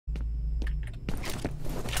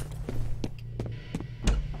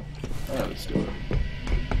Let's do it.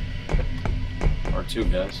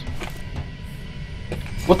 R2, guys.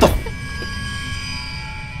 What the?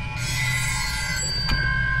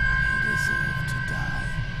 Deserve to die.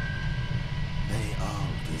 They all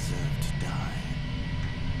deserve to die.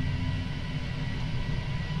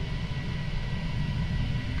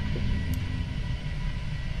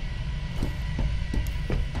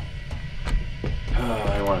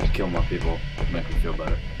 I wanted to kill more people, make me feel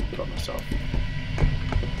better about myself.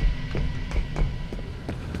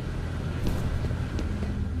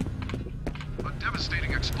 A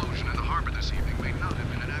devastating explosion in the harbor this evening may not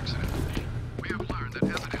have been an accident. We have learned that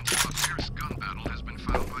evidence of a fierce gun battle has been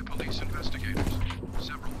found by police investigators.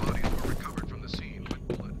 Several bodies were recovered from the scene with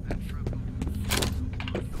blood and shrapnel.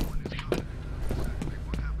 No one is confident exactly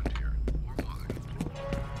what happened here or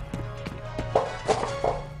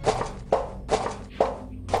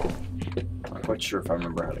why. Not quite sure if I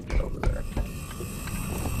remember how to get over there.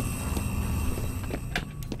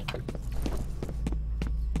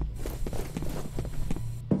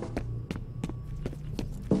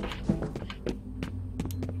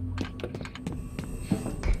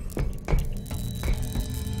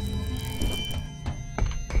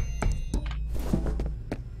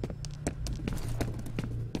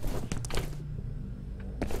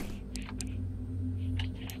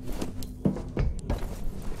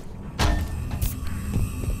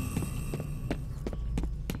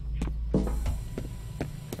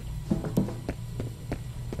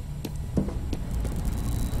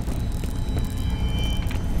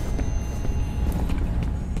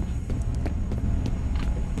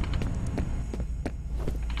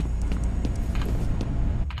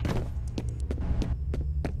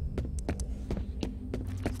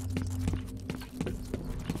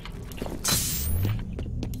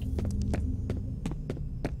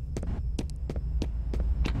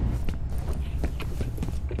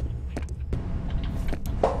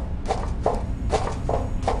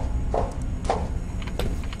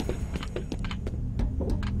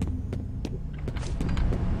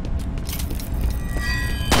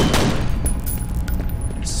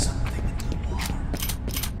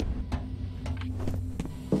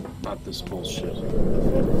 Not this bullshit.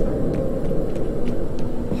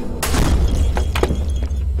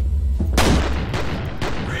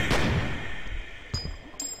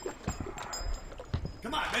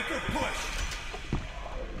 Come on, make her push!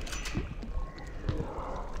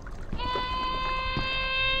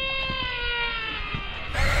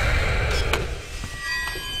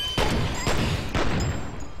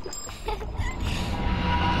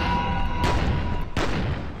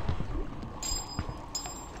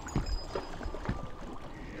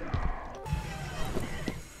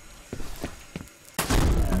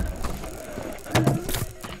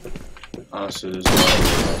 Honestly, there's a lot of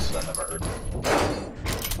voices I never heard.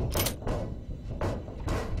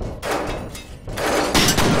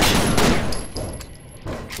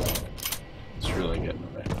 It's really getting to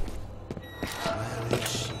me. Where is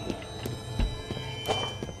she?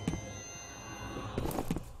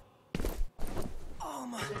 Oh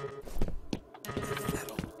my.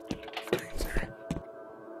 That'll find her.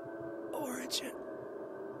 Origin.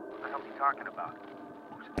 What the hell are you talking about?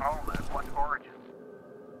 Who's Alma and what origin?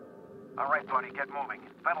 All right, buddy, get moving.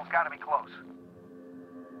 Fennel's gotta be close.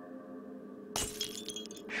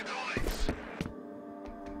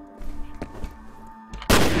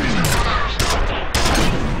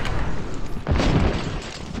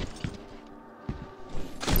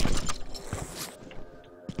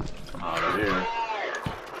 I'm out of here.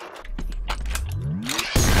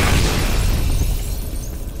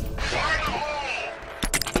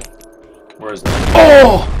 Where's that?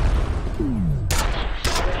 Oh!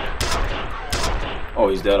 Oh,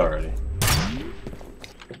 he's dead already.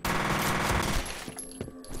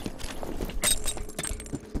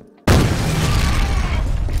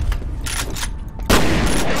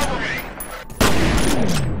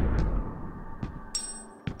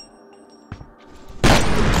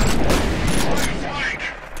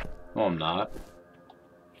 No, I'm not.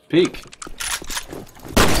 Peek.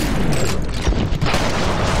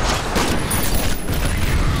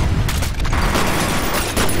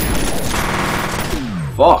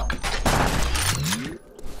 Fuck.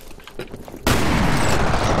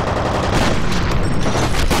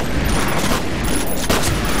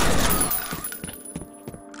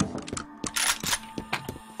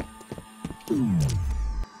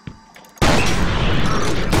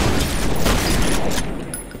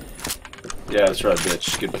 Yeah, that's right,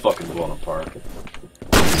 bitch. Get fucking blown apart.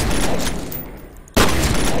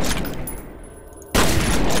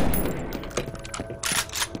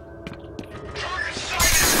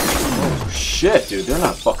 Oh, shit. shit, dude. They're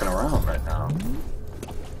not fucking around right now.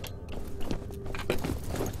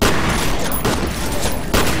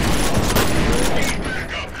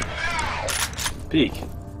 Peek.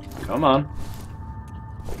 Come on.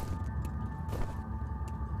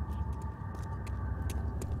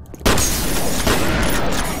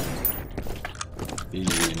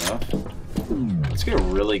 Easy enough. Let's get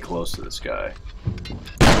really close to this guy.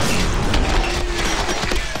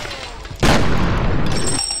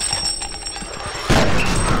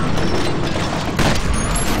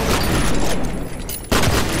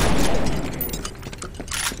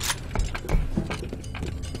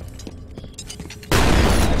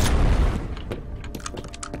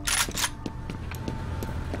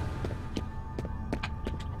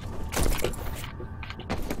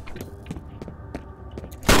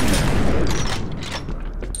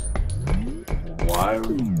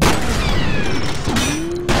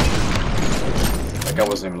 Like I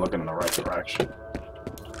wasn't even looking in the right direction.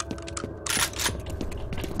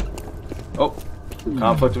 Oh,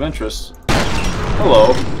 conflict of interest.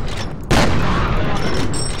 Hello.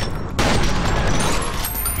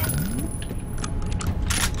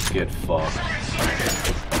 Get fucked.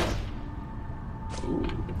 Ooh,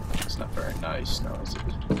 that's not very nice, no, is it?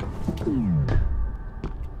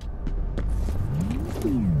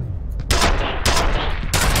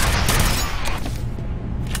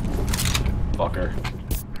 Fucker.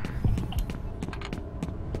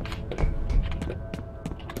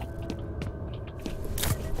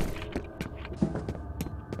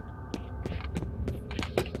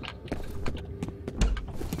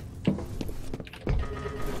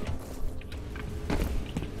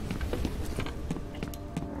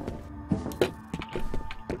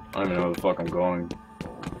 I don't even know where the fuck I'm going.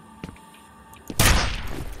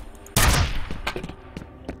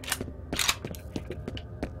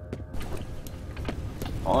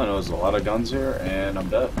 All I know is a lot of guns here, and I'm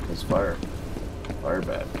dead. It's fire. Fire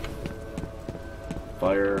bad.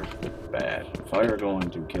 Fire bad. Fire going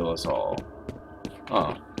to kill us all.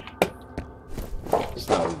 Huh. It's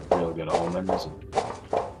not a real good omen, is it?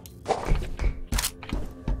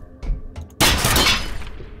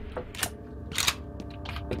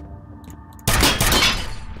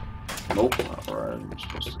 Nope, not where I'm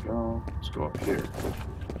supposed to go. Let's go up here.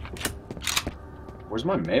 Where's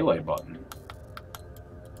my melee button?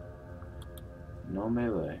 No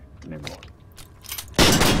melee anymore.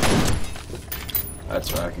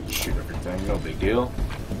 That's right, I can just shoot everything, no big deal.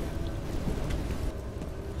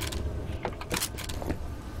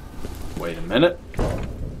 Wait a minute.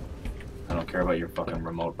 I don't care about your fucking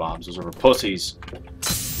remote bombs, those are for pussies.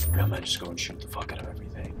 Real men just go and shoot the fuck out of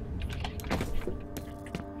everything.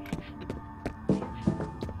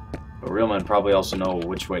 But real men probably also know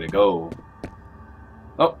which way to go.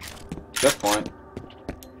 Oh, checkpoint.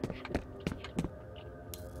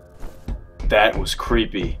 That was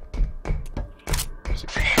creepy. What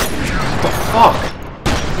the fuck?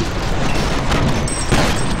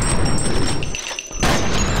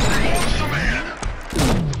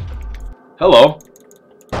 Hello.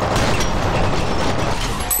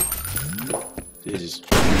 Jesus.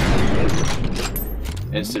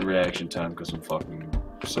 Instant reaction time because I'm fucking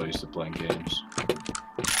so used to playing games.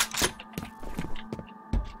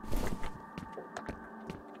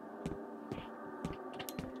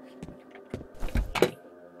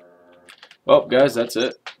 Well, guys, that's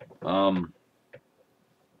it. I'm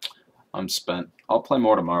spent. I'll play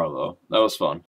more tomorrow, though. That was fun.